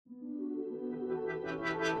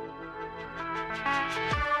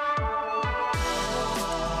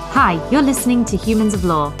Hi, you're listening to Humans of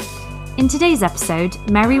Law. In today's episode,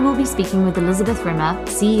 Mary will be speaking with Elizabeth Rimmer,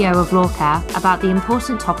 CEO of Lawcare, about the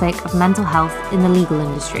important topic of mental health in the legal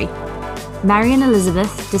industry. Mary and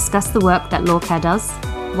Elizabeth discuss the work that Lawcare does,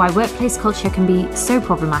 why workplace culture can be so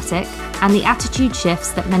problematic, and the attitude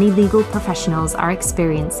shifts that many legal professionals are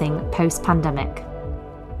experiencing post-pandemic.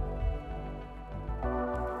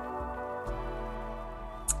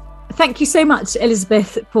 Thank you so much,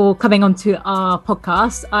 Elizabeth, for coming onto our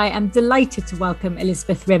podcast. I am delighted to welcome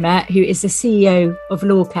Elizabeth Rimmer, who is the CEO of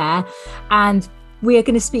Lawcare, and we are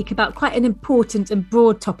going to speak about quite an important and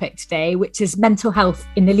broad topic today, which is mental health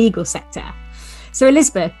in the legal sector. So,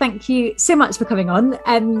 Elizabeth, thank you so much for coming on.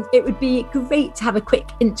 It would be great to have a quick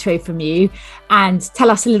intro from you and tell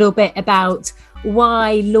us a little bit about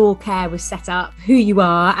why Lawcare was set up, who you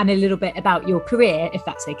are, and a little bit about your career, if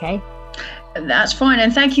that's okay. That's fine.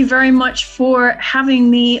 And thank you very much for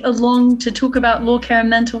having me along to talk about Lawcare and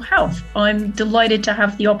mental health. I'm delighted to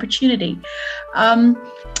have the opportunity.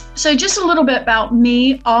 So just a little bit about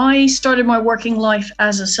me. I started my working life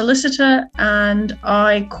as a solicitor and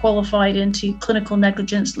I qualified into clinical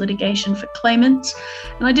negligence litigation for claimants.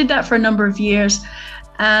 And I did that for a number of years.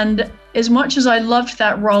 And as much as I loved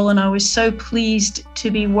that role and I was so pleased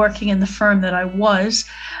to be working in the firm that I was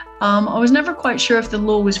never quite sure if the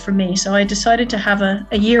law was for me. So I decided to have a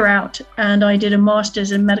year out and I did a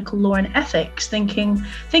master's in medical law and ethics, thinking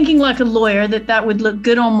like a lawyer that would look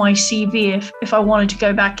good on my CV if I wanted to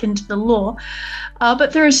go back into the law.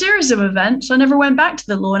 But through a series of events, I never went back to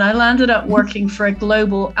the law and I landed up working for a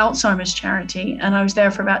global Alzheimer's charity. And I was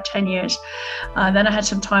there for about 10 years. Then I had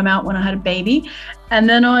some time out when I had a baby. And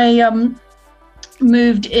then I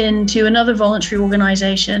moved into another voluntary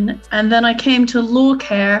organization. And then I came to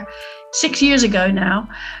Lawcare 6 years ago now.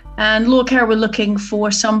 And Lawcare were looking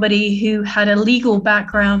for somebody who had a legal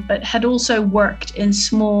background, but had also worked in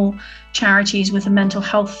small charities with a mental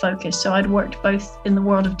health focus. So I'd worked both in the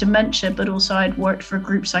world of dementia, but also I'd worked for a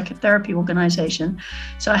group psychotherapy organization.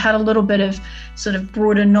 So I had a little bit of sort of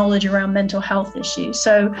broader knowledge around mental health issues.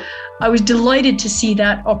 So I was delighted to see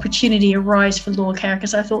that opportunity arise for Lawcare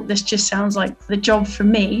because I thought this just sounds like the job for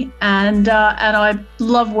me. And I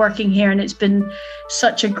love working here, and it's been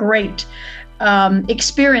such a great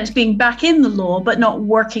experience being back in the law, but not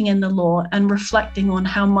working in the law, and reflecting on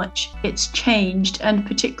how much it's changed. And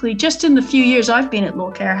particularly just in the few years I've been at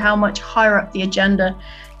Lawcare, how much higher up the agenda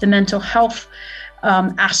the mental health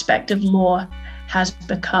aspect of law has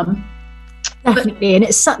become. Definitely, and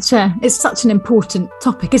it's such an important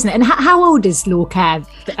topic, isn't it? And how old is Lawcare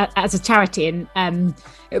as a charity? And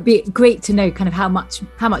it would be great to know kind of how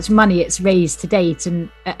much money it's raised to date,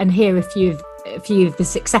 and hear a few of the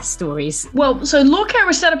success stories. Well, so Lawcare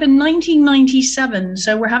was set up in 1997,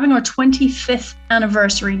 so we're having our 25th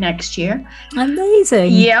anniversary next year.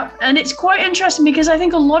 Amazing. Yeah, and it's quite interesting because I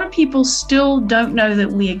think a lot of people still don't know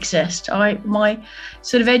that we exist. My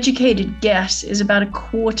sort of educated guess is about a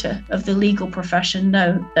quarter of the legal profession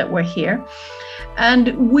know that we're here.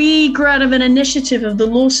 And we grew out of an initiative of the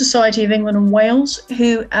Law Society of England and Wales,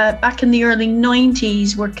 who back in the early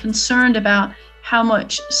 90s were concerned about how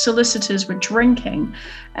much solicitors were drinking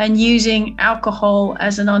and using alcohol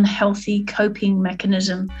as an unhealthy coping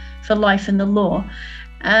mechanism for life in the law.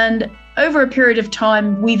 And over a period of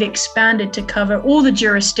time, we've expanded to cover all the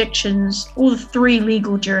jurisdictions, all the 3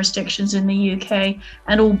 legal jurisdictions in the UK,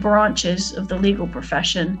 and all branches of the legal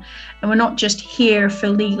profession. And we're not just here for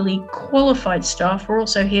legally qualified staff, we're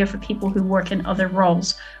also here for people who work in other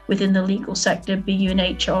roles within the legal sector, be you in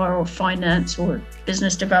HR or finance or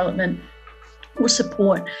business development or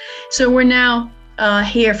support. So we're now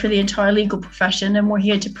here for the entire legal profession, and we're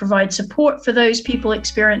here to provide support for those people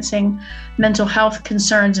experiencing mental health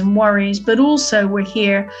concerns and worries, but also we're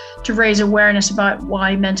here to raise awareness about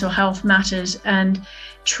why mental health matters and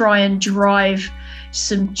try and drive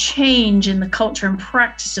some change in the culture and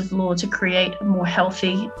practice of law to create a more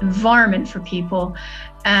healthy environment for people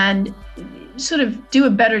and sort of do a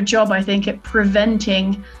better job, I think, at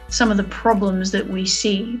preventing some of the problems that we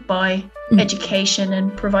see by education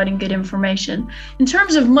and providing good information. In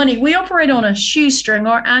terms of money, we operate on a shoestring.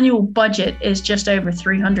 Our annual budget is just over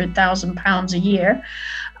 £300,000 a year.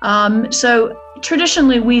 So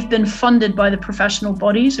traditionally, we've been funded by the professional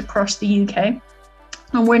bodies across the UK,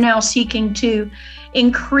 and we're now seeking to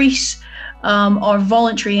increase our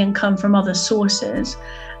voluntary income from other sources.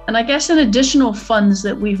 And I guess an additional funds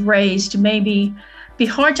that we've raised maybe be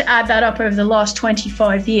hard to add that up over the last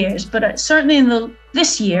 25 years, but certainly in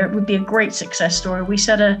this year it would be a great success story. We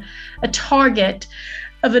set a target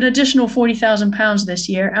of an additional £40,000 this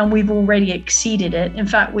year, and we've already exceeded it. In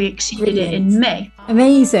fact, we exceeded it in May.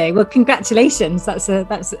 Amazing. Well, congratulations. That's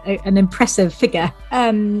an impressive figure.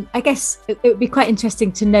 I guess it would be quite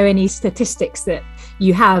interesting to know any statistics that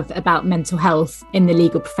you have about mental health in the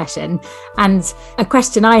legal profession. And a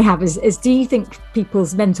question I have is do you think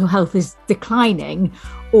people's mental health is declining,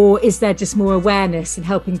 or is there just more awareness and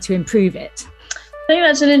helping to improve it? I think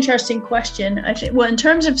that's an interesting question. I think, well, in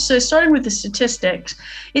terms of, so starting with the statistics,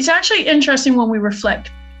 it's actually interesting when we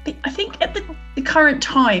reflect. I think at the current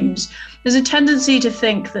times, there's a tendency to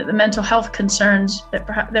think that the mental health concerns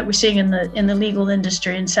that we're seeing in the legal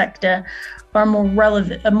industry and sector are more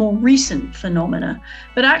relevant, a more recent phenomena.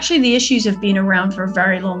 But actually, the issues have been around for a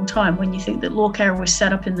very long time. When you think that Lawcare was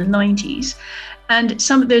set up in the 90s. And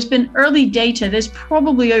there's been early data, there's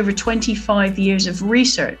probably over 25 years of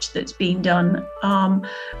research that's been done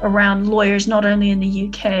around lawyers, not only in the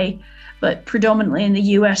UK, but predominantly in the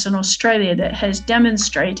US and Australia, that has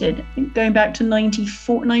demonstrated, going back to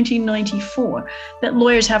 1994, that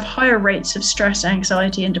lawyers have higher rates of stress,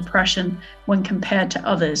 anxiety, and depression when compared to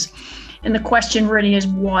others. And the question really is,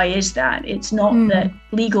 why is that? It's not that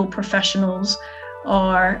legal professionals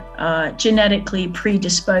are genetically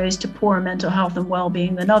predisposed to poorer mental health and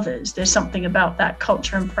well-being than others. There's something about that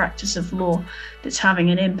culture and practice of law that's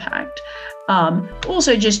having an impact.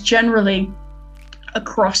 Also, just generally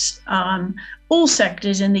across all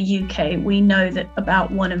sectors in the UK, we know that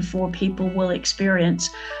about 1 in 4 people will experience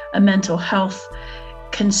a mental health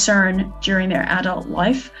concern during their adult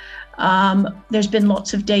life. There's been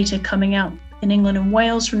lots of data coming out in England and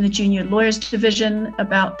Wales from the Junior Lawyers Division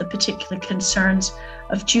about the particular concerns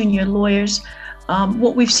of junior lawyers.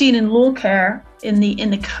 What we've seen in Lawcare in the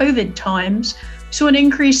COVID times, saw an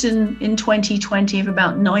increase in 2020 of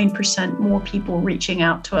about 9% more people reaching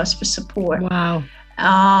out to us for support. Wow.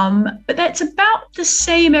 But that's about the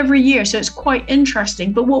same every year, so it's quite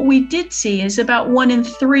interesting. But what we did see is about 1 in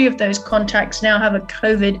 3 of those contacts now have a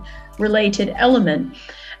COVID-related element.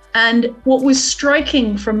 And what was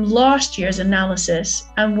striking from last year's analysis,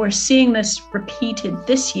 and we're seeing this repeated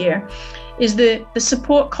this year, is the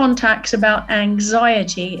support contacts about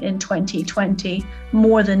anxiety in 2020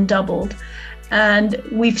 more than doubled. And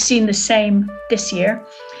we've seen the same this year.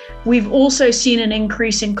 We've also seen an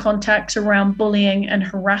increase in contacts around bullying and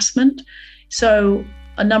harassment. So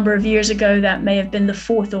a number of years ago, that may have been the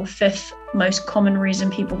 4th or 5th most common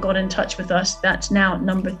reason people got in touch with us. That's now at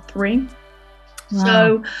number 3. Wow.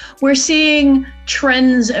 So we're seeing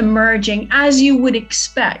trends emerging, as you would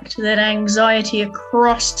expect, that anxiety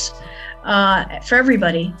across for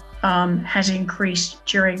everybody has increased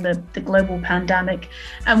during the global pandemic.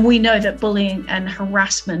 And we know that bullying and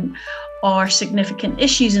harassment are significant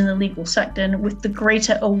issues in the legal sector. And with the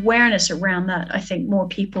greater awareness around that, I think more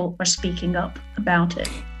people are speaking up about it.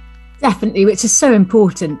 Definitely, which is so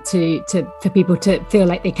important for people to feel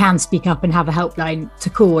like they can speak up and have a helpline to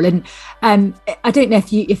call. And I don't know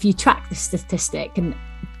if you track the statistic,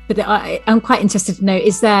 but I'm quite interested to know,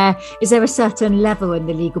 is there a certain level in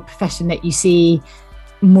the legal profession that you see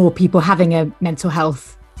more people having a mental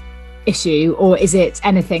health issue, or is it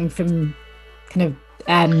anything from kind of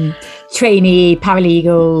trainee,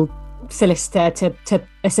 paralegal, solicitor to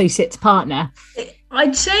associate to partner?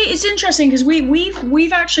 I'd say it's interesting because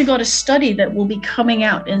we've actually got a study that will be coming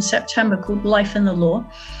out in September called Life in the Law,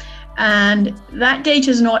 and that data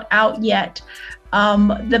is not out yet,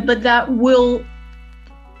 but that will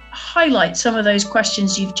highlight some of those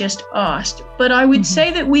questions you've just asked. But I would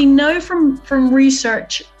say that we know from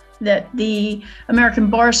research that the American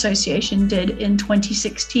Bar Association did in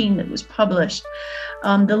 2016 that was published,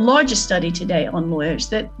 the largest study to date on lawyers,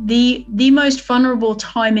 that the most vulnerable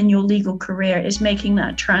time in your legal career is making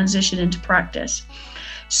that transition into practice.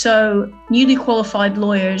 So newly qualified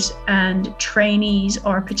lawyers and trainees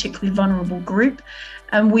are a particularly vulnerable group.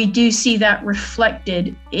 And we do see that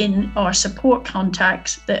reflected in our support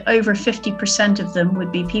contacts, that over 50% of them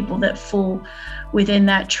would be people that fall within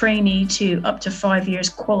that trainee to up to 5 years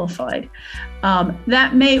qualified.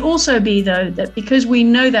 That may also be, though, that because we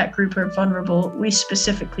know that group are vulnerable, we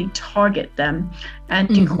specifically target them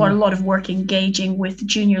and do quite a lot of work engaging with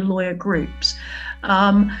junior lawyer groups.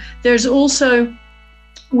 There's also,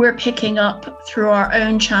 we're picking up through our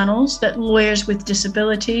own channels that lawyers with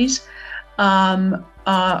disabilities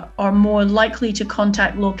are more likely to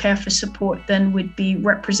contact Lawcare for support than would be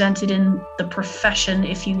represented in the profession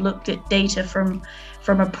if you looked at data from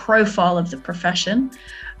a profile of the profession.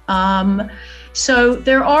 So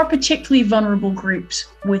there are particularly vulnerable groups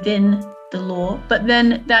within the law, but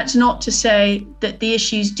then that's not to say that the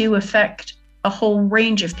issues do affect a whole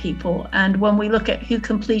range of people. And when we look at who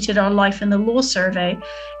completed our Life in the Law survey,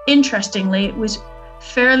 interestingly, it was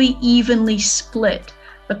fairly evenly split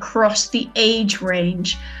across the age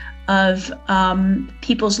range of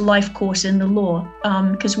people's life course in the law,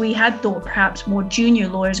 because we had thought perhaps more junior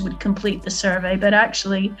lawyers would complete the survey, but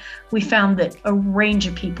actually we found that a range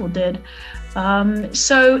of people did.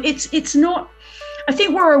 So it's not, I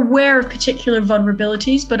think we're aware of particular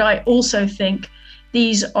vulnerabilities, but I also think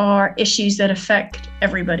these are issues that affect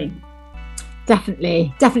everybody.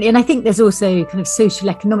 Definitely. And I think there's also kind of social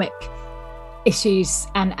economic issues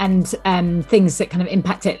and things that kind of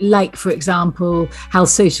impact it, like, for example, how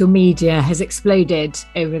social media has exploded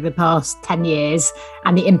over the past 10 years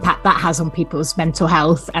and the impact that has on people's mental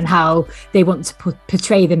health and how they want to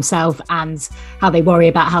portray themselves and how they worry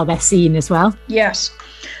about how they're seen as well. Yes.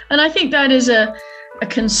 And I think that is a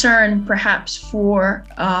concern perhaps for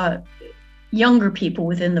younger people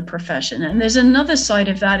within the profession. And there's another side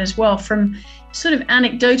of that as well, from sort of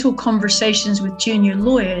anecdotal conversations with junior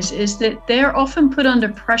lawyers, is that they're often put under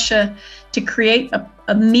pressure to create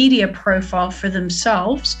a media profile for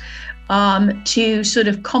themselves to sort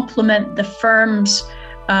of complement the firm's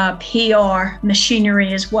PR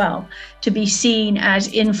machinery as well, to be seen as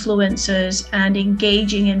influencers and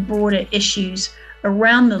engaging in broader issues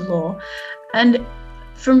around the law. And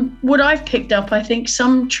from what I've picked up, I think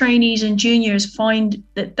some trainees and juniors find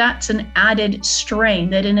that that's an added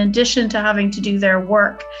strain, that in addition to having to do their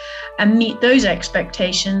work and meet those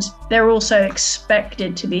expectations, they're also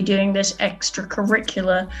expected to be doing this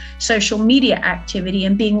extracurricular social media activity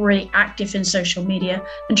and being really active in social media,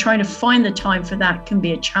 and trying to find the time for that can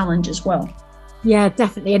be a challenge as well. Yeah,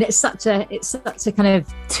 definitely. And it's such a kind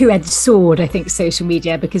of two-edged sword, I think, social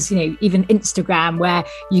media, because, you know, even Instagram, where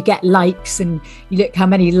you get likes and you look how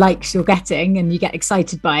many likes you're getting and you get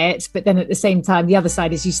excited by it. But then at the same time, the other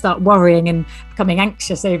side is you start worrying and becoming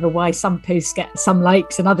anxious over why some posts get some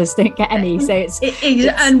likes and others don't get any. So it's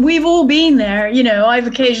and we've all been there. You know, I've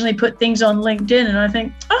occasionally put things on LinkedIn and I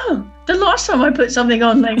think, oh, the last time I put something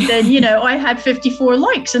on LinkedIn, you know, I had 54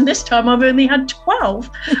 likes, and this time I've only had 12.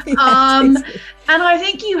 And I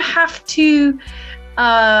think you have to,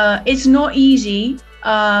 it's not easy,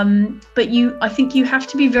 but I think you have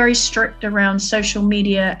to be very strict around social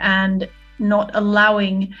media and not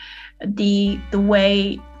allowing the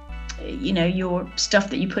way, you know, your stuff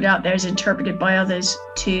that you put out there is interpreted by others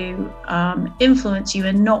to influence you,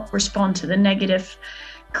 and not respond to the negative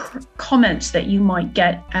comments that you might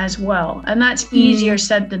get as well. And that's easier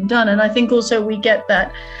said than done. And I think also we get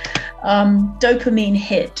that dopamine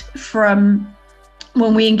hit from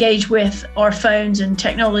when we engage with our phones and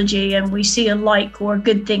technology, and we see a like or a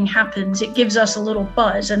good thing happens, it gives us a little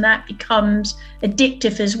buzz, and that becomes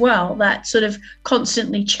addictive as well, that sort of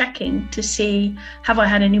constantly checking to see, have I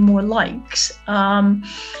had any more likes? I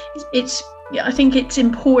think it's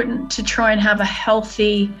important to try and have a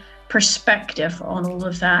healthy perspective on all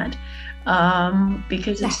of that,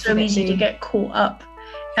 because it's so easy to get caught up.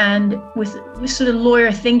 And with sort of lawyer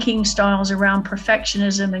thinking styles around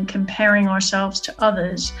perfectionism and comparing ourselves to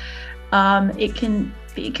others, it can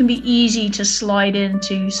be easy to slide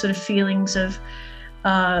into sort of feelings of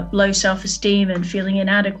low self-esteem and feeling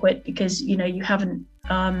inadequate because, you know, you haven't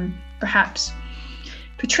perhaps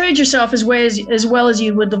portrayed yourself as well as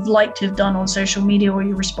you would have liked to have done on social media, or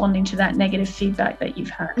you're responding to that negative feedback that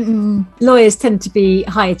you've had. Lawyers tend to be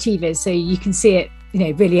high achievers, so you can see it, you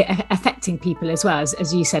know, really affecting people as well,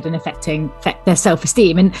 as you said, and affect their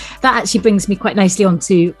self-esteem. And that actually brings me quite nicely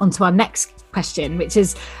onto our next question, which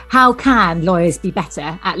is, how can lawyers be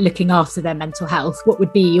better at looking after their mental health? What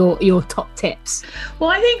would be your top tips? Well,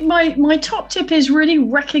 I think my top tip is really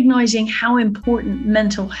recognizing how important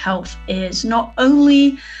mental health is, not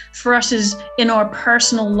only for us as in our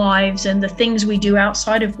personal lives and the things we do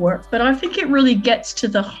outside of work, but I think it really gets to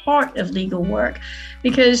the heart of legal work,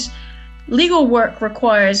 because legal work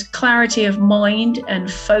requires clarity of mind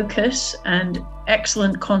and focus and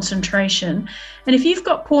excellent concentration. And if you've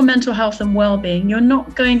got poor mental health and well-being, you're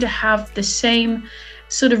not going to have the same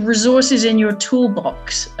sort of resources in your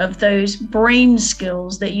toolbox of those brain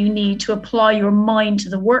skills that you need to apply your mind to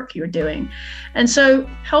the work you're doing. And so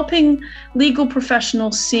helping legal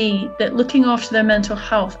professionals see that looking after their mental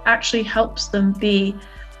health actually helps them be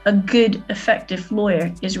a good, effective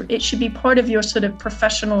lawyer. It should be part of your sort of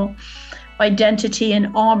professional identity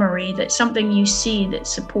and armory, that's something you see that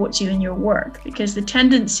supports you in your work, because the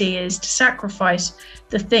tendency is to sacrifice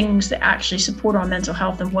the things that actually support our mental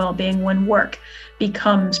health and well-being when work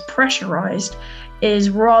becomes pressurized, is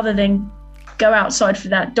rather than go outside for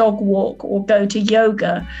that dog walk or go to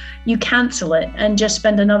yoga, you cancel it and just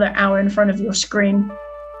spend another hour in front of your screen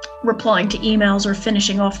replying to emails or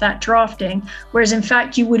finishing off that drafting, whereas in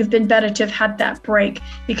fact you would have been better to have had that break,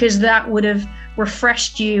 because that would have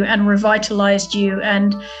refreshed you and revitalized you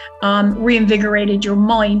and reinvigorated your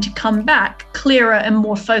mind to come back clearer and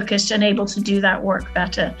more focused and able to do that work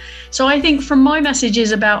better. So I think from my message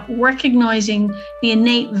is about recognizing the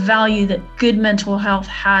innate value that good mental health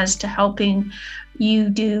has to helping you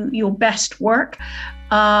do your best work,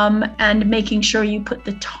 and making sure you put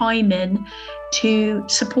the time in to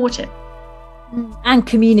support it. And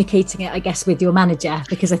communicating it, I guess, with your manager,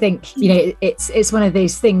 because I think, you know, it's one of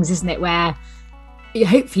those things, isn't it, where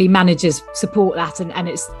hopefully managers support that, and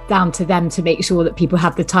it's down to them to make sure that people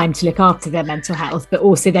have the time to look after their mental health, but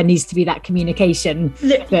also there needs to be that communication.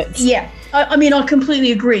 I mean, I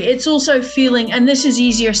completely agree. It's also feeling, and this is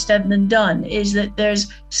easier said than done, is that there's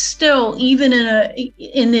still, even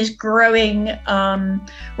in this growing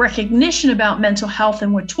recognition about mental health,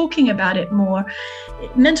 and we're talking about it more,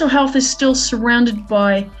 mental health is still surrounded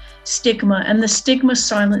by stigma, and the stigma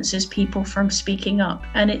silences people from speaking up.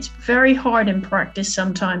 And it's very hard in practice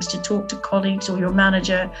sometimes to talk to colleagues or your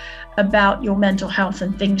manager about your mental health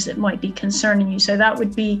and things that might be concerning you. So that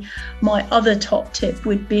would be my other top tip,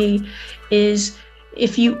 is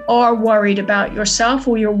if you are worried about yourself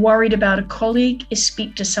or you're worried about a colleague, is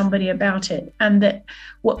speak to somebody about it. And that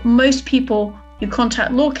what most people who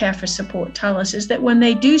contact Law Care for support tell us is that when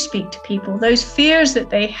they do speak to people, those fears that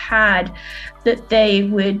they had, that they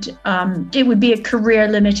would, it would be a career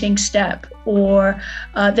limiting step, or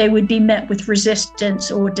they would be met with resistance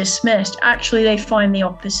or dismissed. Actually, they find the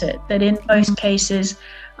opposite, that in most cases,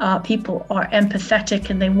 people are empathetic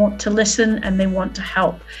and they want to listen and they want to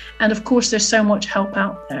help. And of course, there's so much help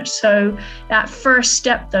out there. So that first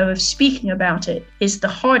step, though, of speaking about it is the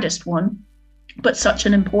hardest one, but such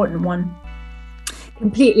an important one.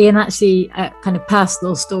 Completely. And actually a kind of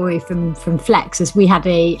personal story from Flex, as we had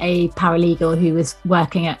a paralegal who was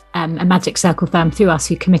working at a Magic Circle firm through us,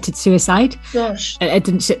 who committed suicide. Gosh.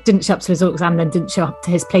 Didn't show up to his exam, then didn't show up to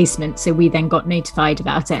his placement, so we then got notified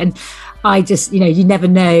about it. And I just, you know, you never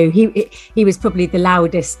know, he was probably the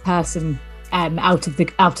loudest person out of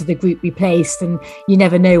the group we placed, and you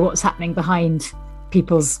never know what's happening behind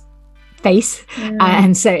people's face.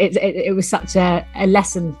 And so it was such a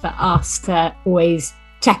lesson for us to always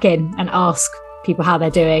check in and ask people how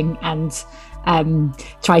they're doing, and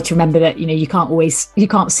try to remember that, you know, you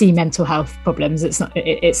can't see mental health problems. It's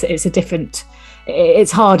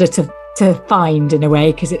harder to find in a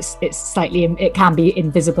way, because it can be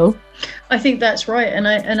invisible. I think that's right, and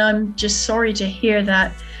I'm just sorry to hear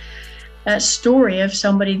that story of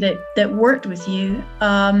somebody that worked with you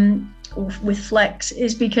with Flex,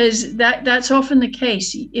 is because that's often the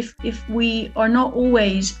case. If we are not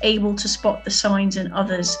always able to spot the signs in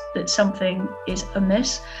others that something is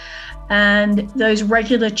amiss, and those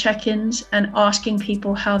regular check-ins and asking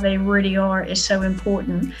people how they really are is so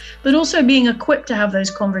important, but also being equipped to have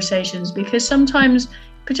those conversations, because sometimes,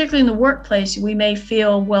 particularly in the workplace, we may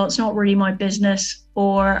feel, well, it's not really my business,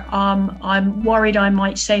 or I'm worried I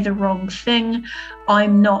might say the wrong thing.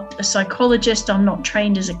 I'm not a psychologist. I'm not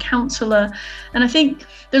trained as a counselor. And I think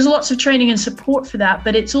there's lots of training and support for that,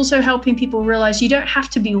 but it's also helping people realize you don't have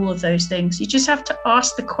to be all of those things. You just have to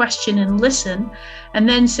ask the question and listen, and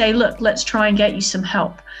then say, look, let's try and get you some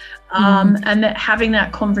help. And that having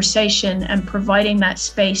that conversation and providing that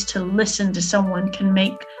space to listen to someone can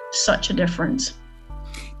make such a difference.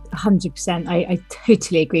 100%. I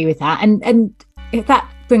totally agree with that. And that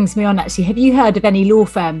brings me on, actually, have you heard of any law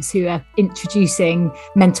firms who are introducing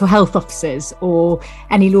mental health officers, or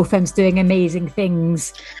any law firms doing amazing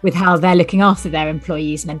things with how they're looking after their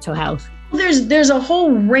employees' mental health? There's a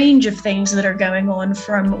whole range of things that are going on,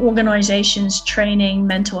 from organizations training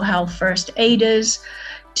mental health first aiders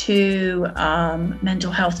to mental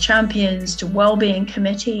health champions to well-being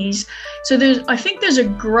committees. So I think there's a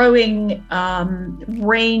growing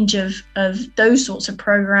range of those sorts of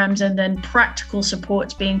programs, and then practical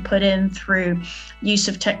supports being put in through use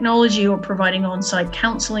of technology or providing on-site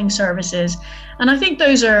counseling services. And I think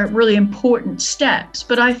those are really important steps.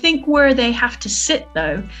 But I think where they have to sit,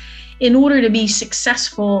 though, in order to be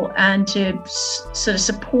successful and to sort of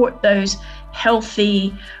support those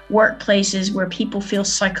healthy workplaces where people feel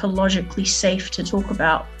psychologically safe to talk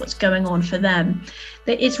about what's going on for them,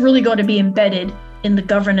 that it's really got to be embedded in the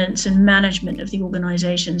governance and management of the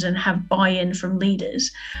organizations and have buy-in from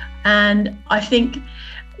leaders. And I think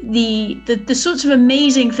the sorts of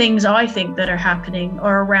amazing things I think that are happening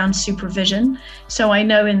are around supervision. So I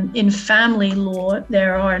know in family law,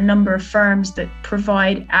 there are a number of firms that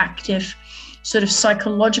provide active sort of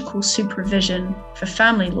psychological supervision for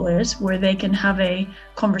family lawyers, where they can have a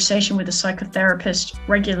conversation with a psychotherapist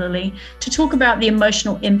regularly to talk about the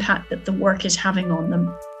emotional impact that the work is having on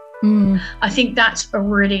them. I think that's a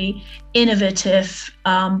really innovative,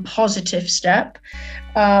 positive step.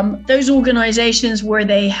 Those organizations where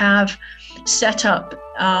they have set up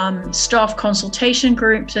staff consultation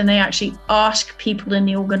groups, and they actually ask people in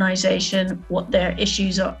the organization what their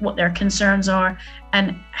issues are, what their concerns are,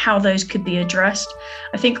 and how those could be addressed.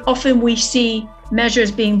 I think often we see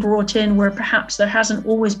measures being brought in where perhaps there hasn't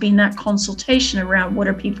always been that consultation around what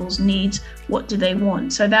are people's needs, what do they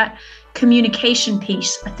want. So that communication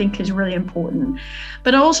piece, I think, is really important.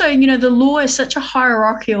 But also, the law is such a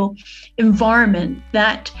hierarchical environment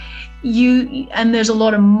that and there's a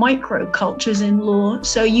lot of micro cultures in law.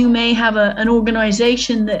 So you may have an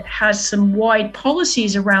organization that has some wide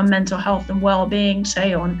policies around mental health and well-being,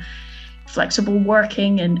 say on flexible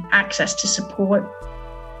working and access to support,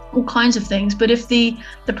 all kinds of things. But if the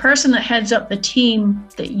person that heads up the team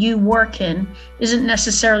that you work in isn't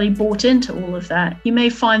necessarily bought into all of that, you may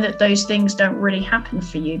find that those things don't really happen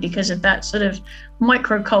for you because of that sort of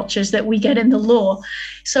microcultures that we get in the law.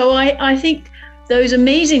 So I think those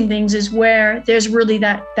amazing things is where there's really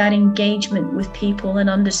that engagement with people and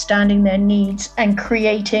understanding their needs and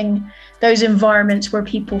creating those environments where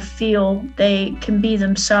people feel they can be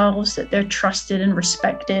themselves, that they're trusted and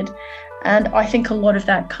respected. And I think a lot of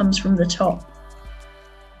that comes from the top.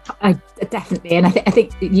 Definitely. And I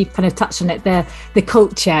think you've kind of touched on it. The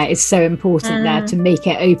culture is so important there to make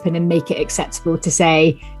it open and make it acceptable to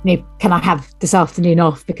say, can I have this afternoon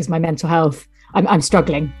off because my mental health, I'm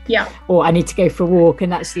struggling, or I need to go for a walk,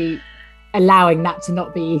 and actually allowing that to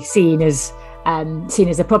not be seen as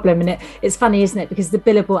a problem. And it's funny, isn't it? Because the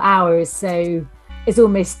billable hour is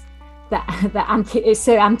almost it's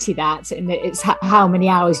so anti that, and it's how many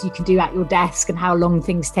hours you can do at your desk and how long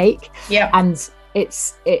things take. And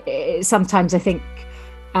it sometimes I think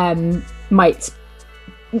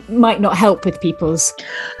might not help with people's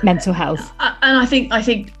mental health. And I think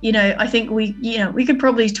we could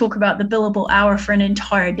probably talk about the billable hour for an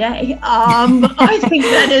entire day. I think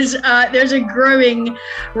that is there's a growing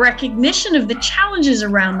recognition of the challenges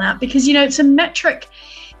around that, because it's a metric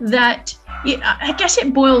that I guess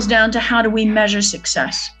it boils down to how do we measure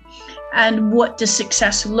success, and what does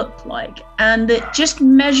success look like, and that just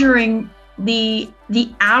measuring the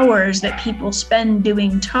hours that people spend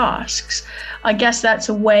doing tasks, I guess that's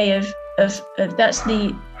a way of that's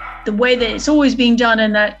the way that it's always being done,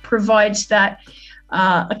 and that provides that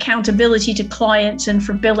accountability to clients and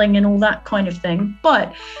for billing and all that kind of thing.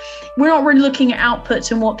 But we're not really looking at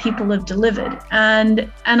outputs and what people have delivered, and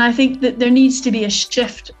I think that there needs to be a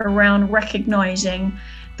shift around recognizing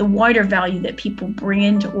the wider value that people bring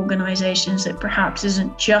into organizations that perhaps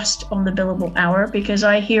isn't just on the billable hour. Because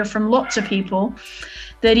I hear from lots of people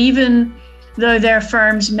that even though their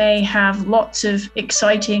firms may have lots of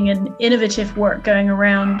exciting and innovative work going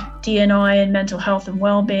around D&I and mental health and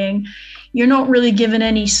well-being, you're not really given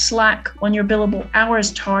any slack on your billable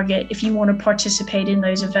hours target if you want to participate in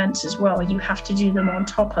those events as well. You have to do them on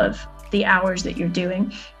top of the hours that you're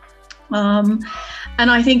doing. And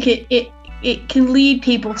I think it can lead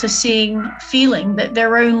people to feeling that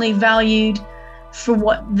they're only valued for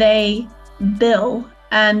what they bill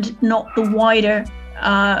and not the wider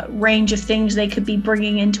range of things they could be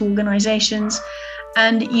bringing into organizations.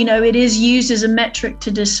 And, it is used as a metric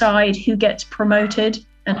to decide who gets promoted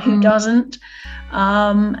and who doesn't.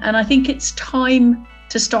 And I think it's time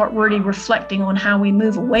to start really reflecting on how we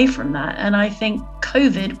move away from that. And I think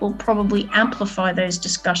COVID will probably amplify those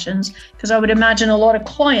discussions, because I would imagine a lot of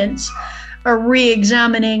clients are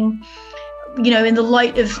re-examining, in the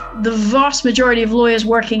light of the vast majority of lawyers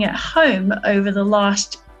working at home over the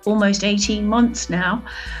last almost 18 months now,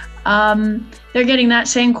 they're getting that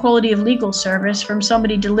same quality of legal service from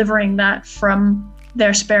somebody delivering that from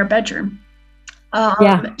their spare bedroom.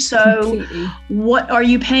 So completely. What are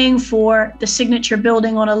you paying for the signature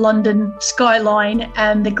building on a London skyline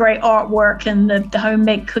and the great artwork and the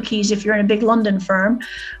homemade cookies if you're in a big London firm?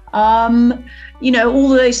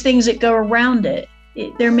 All of those things that go around it.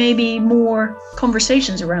 There may be more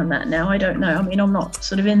conversations around that now. I don't know. I mean, I'm not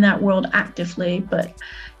sort of in that world actively, but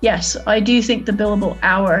yes, I do think the billable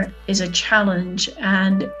hour is a challenge,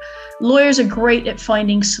 and lawyers are great at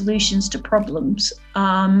finding solutions to problems.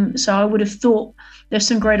 So I would have thought there's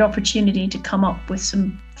some great opportunity to come up with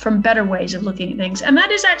from better ways of looking at things. And that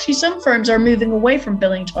is actually, some firms are moving away from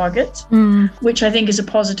billing targets, which I think is a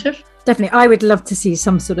positive. Definitely. I would love to see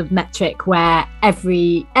some sort of metric where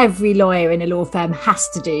every lawyer in a law firm has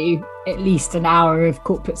to do at least an hour of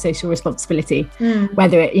corporate social responsibility,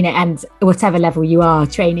 whether it, and whatever level you are,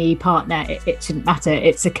 trainee, partner, it shouldn't matter.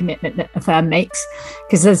 It's a commitment that a firm makes,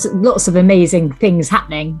 because there's lots of amazing things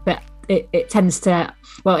happening, but it tends to,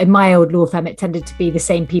 well, in my old law firm, it tended to be the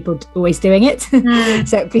same people always doing it.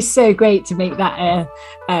 So it'd be so great to make that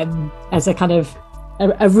as a kind of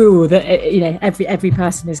a rule that every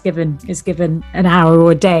person is given an hour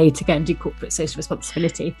or a day to go and do corporate social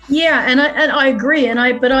responsibility. Yeah, and I agree,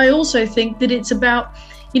 but I also think that it's about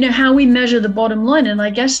how we measure the bottom line. And I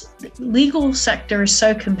guess the legal sector is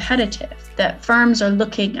so competitive that firms are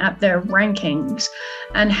looking at their rankings,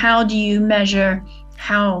 and how do you measure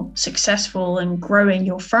how successful and growing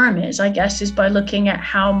your firm is, I guess, is by looking at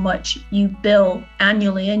how much you bill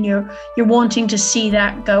annually, and you're wanting to see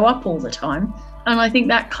that go up all the time. And I think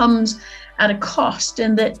that comes at a cost,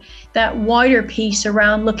 and that wider piece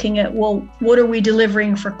around looking at, well, what are we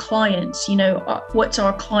delivering for clients? What's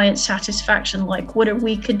our client satisfaction like? What have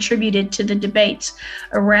we contributed to the debates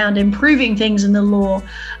around improving things in the law?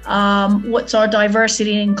 What's our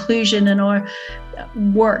diversity and inclusion in our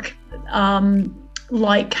work?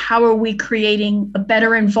 Like, how are we creating a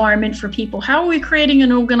better environment for people? How are we creating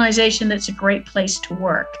an organization that's a great place to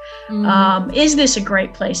work? Is this a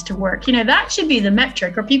great place to work? That should be the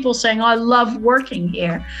metric. Are people saying, I love working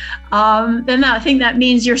here? Then I think that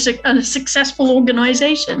means you're a successful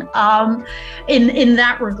organization in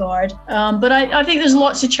that regard. But I think there's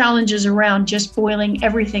lots of challenges around just boiling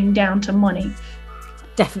everything down to money.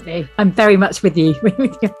 Definitely. I'm very much with you.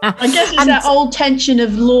 I guess it's that old tension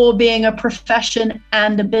of law being a profession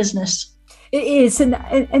and a business. It is. And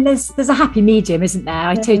there's a happy medium, isn't there?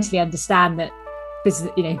 I totally understand that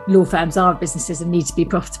business, law firms are businesses and need to be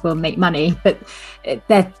profitable and make money, but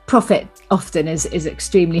their profit often is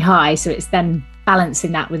extremely high. So it's then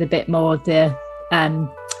balancing that with a bit more of the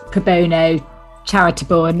pro bono,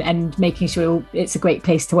 charitable, and making sure it's a great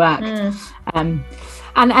place to work.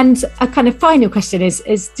 And a kind of final question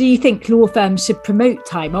is do you think law firms should promote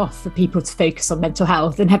time off for people to focus on mental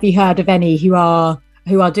health? And have you heard of any who are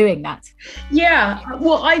doing that? Yeah,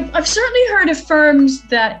 well, I've certainly heard of firms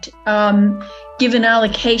that give an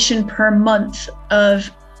allocation per month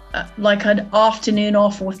of like an afternoon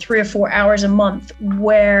off, or 3 or 4 hours a month,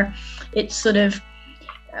 where it's sort of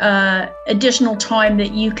additional time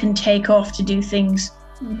that you can take off to do things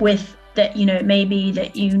with that, maybe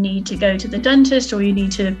that you need to go to the dentist, or you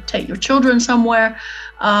need to take your children somewhere,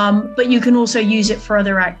 but you can also use it for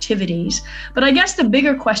other activities. But I guess the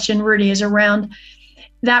bigger question really is around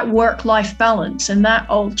that work-life balance and that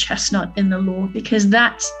old chestnut in the law, because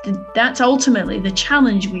that's ultimately the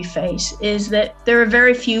challenge we face, is that there are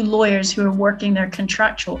very few lawyers who are working their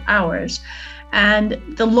contractual hours, and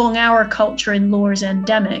the long hour culture in law is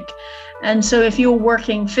endemic. And so if you're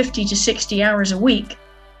working 50 to 60 hours a week,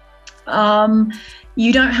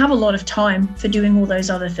 you don't have a lot of time for doing all those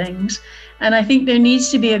other things. And I think there needs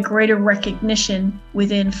to be a greater recognition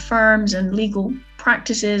within firms and legal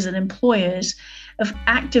practices and employers of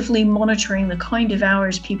actively monitoring the kind of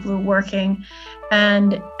hours people are working,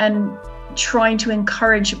 and trying to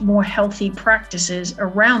encourage more healthy practices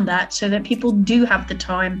around that, so that people do have the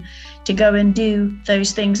time to go and do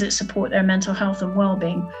those things that support their mental health and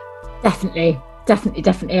well-being. Definitely.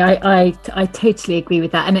 I totally agree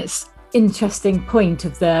with that. And it's interesting point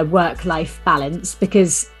of the work-life balance,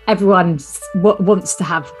 because everyone wants to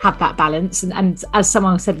have that balance, and as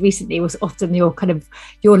someone said recently, it was often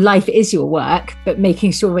your life is your work, but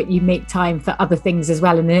making sure that you make time for other things as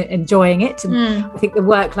well and enjoying it. And I think the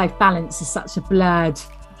work-life balance is such a blurred,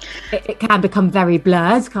 it can become very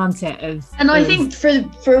blurred, can't it? I think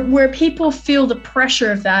for where people feel the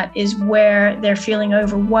pressure of that is where they're feeling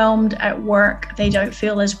overwhelmed at work. They don't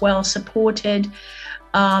feel as well supported.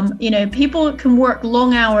 People can work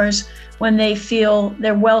long hours when they feel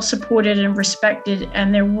they're well supported and respected,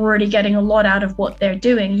 and they're really getting a lot out of what they're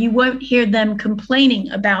doing. You won't hear them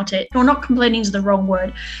complaining about it, or not complaining is the wrong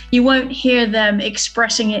word. You won't hear them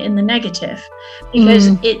expressing it in the negative, because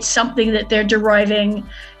it's something that they're deriving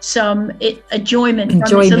some enjoyment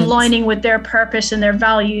from. It's aligning with their purpose and their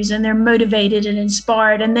values, and they're motivated and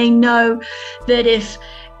inspired, and they know that if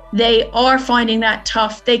they are finding that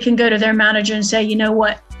tough, they can go to their manager and say, you know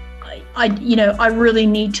what, I really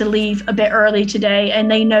need to leave a bit early today,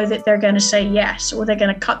 and they know that they're going to say yes, or they're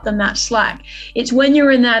going to cut them that slack. It's when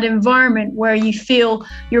you're in that environment where you feel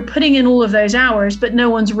you're putting in all of those hours, but no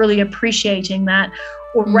one's really appreciating that,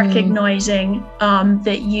 or recognizing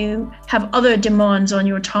that you have other demands on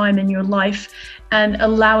your time and your life, and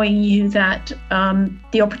allowing you that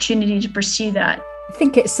the opportunity to pursue that I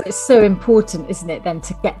think it's so important, isn't it, then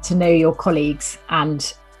to get to know your colleagues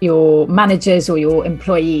and your managers or your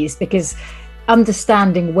employees, because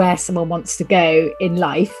understanding where someone wants to go in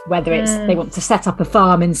life, whether it's they want to set up a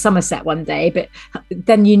farm in Somerset one day, but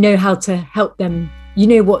then you know how to help them,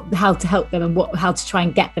 how to help them and how to try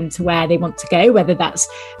and get them to where they want to go, whether that's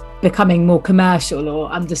becoming more commercial or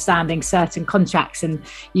understanding certain contracts, and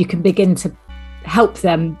you can begin to help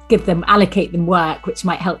them, allocate them work which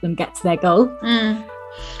might help them get to their goal.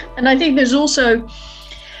 And I think there's also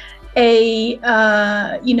with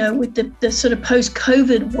the sort of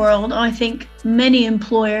post-COVID world, I think many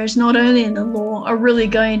employers, not only in the law, are really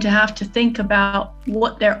going to have to think about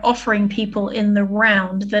what they're offering people in the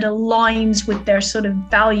round that aligns with their sort of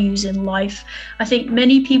values in life. I think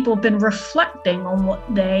many people have been reflecting on what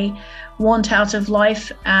they want out of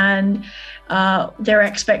life and their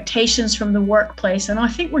expectations from the workplace. And I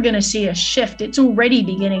think we're going to see a shift. It's already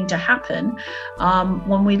beginning to happen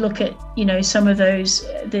when we look at, some of those,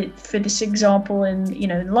 for this example,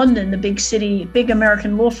 in London, the big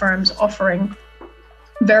American law firms offering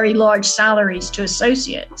very large salaries to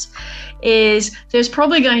associates, is there's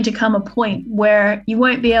probably going to come a point where you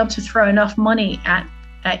won't be able to throw enough money at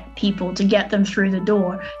people to get them through the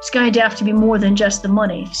door. It's going to have to be more than just the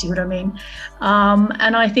money, see what I mean?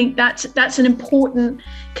 And I think that's an important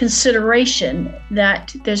consideration,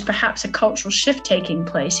 that there's perhaps a cultural shift taking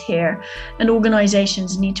place here, and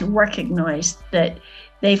organizations need to recognize that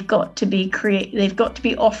they've got to be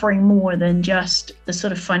offering more than just the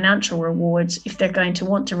sort of financial rewards if they're going to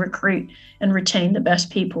want to recruit and retain the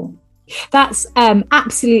best people. That's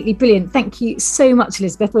absolutely brilliant. Thank you so much,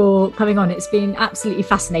 Elizabeth, for coming on. It's been absolutely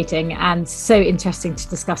fascinating and so interesting to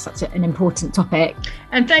discuss such an important topic.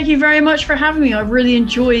 And thank you very much for having me. I've really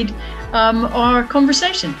enjoyed our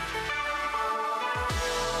conversation.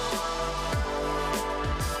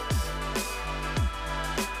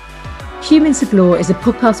 Humans of Law is a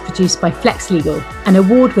podcast produced by Flex Legal, an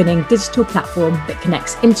award-winning digital platform that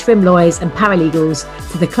connects interim lawyers and paralegals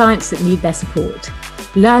to the clients that need their support.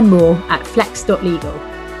 Learn more at flex.legal.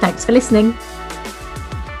 Thanks for listening.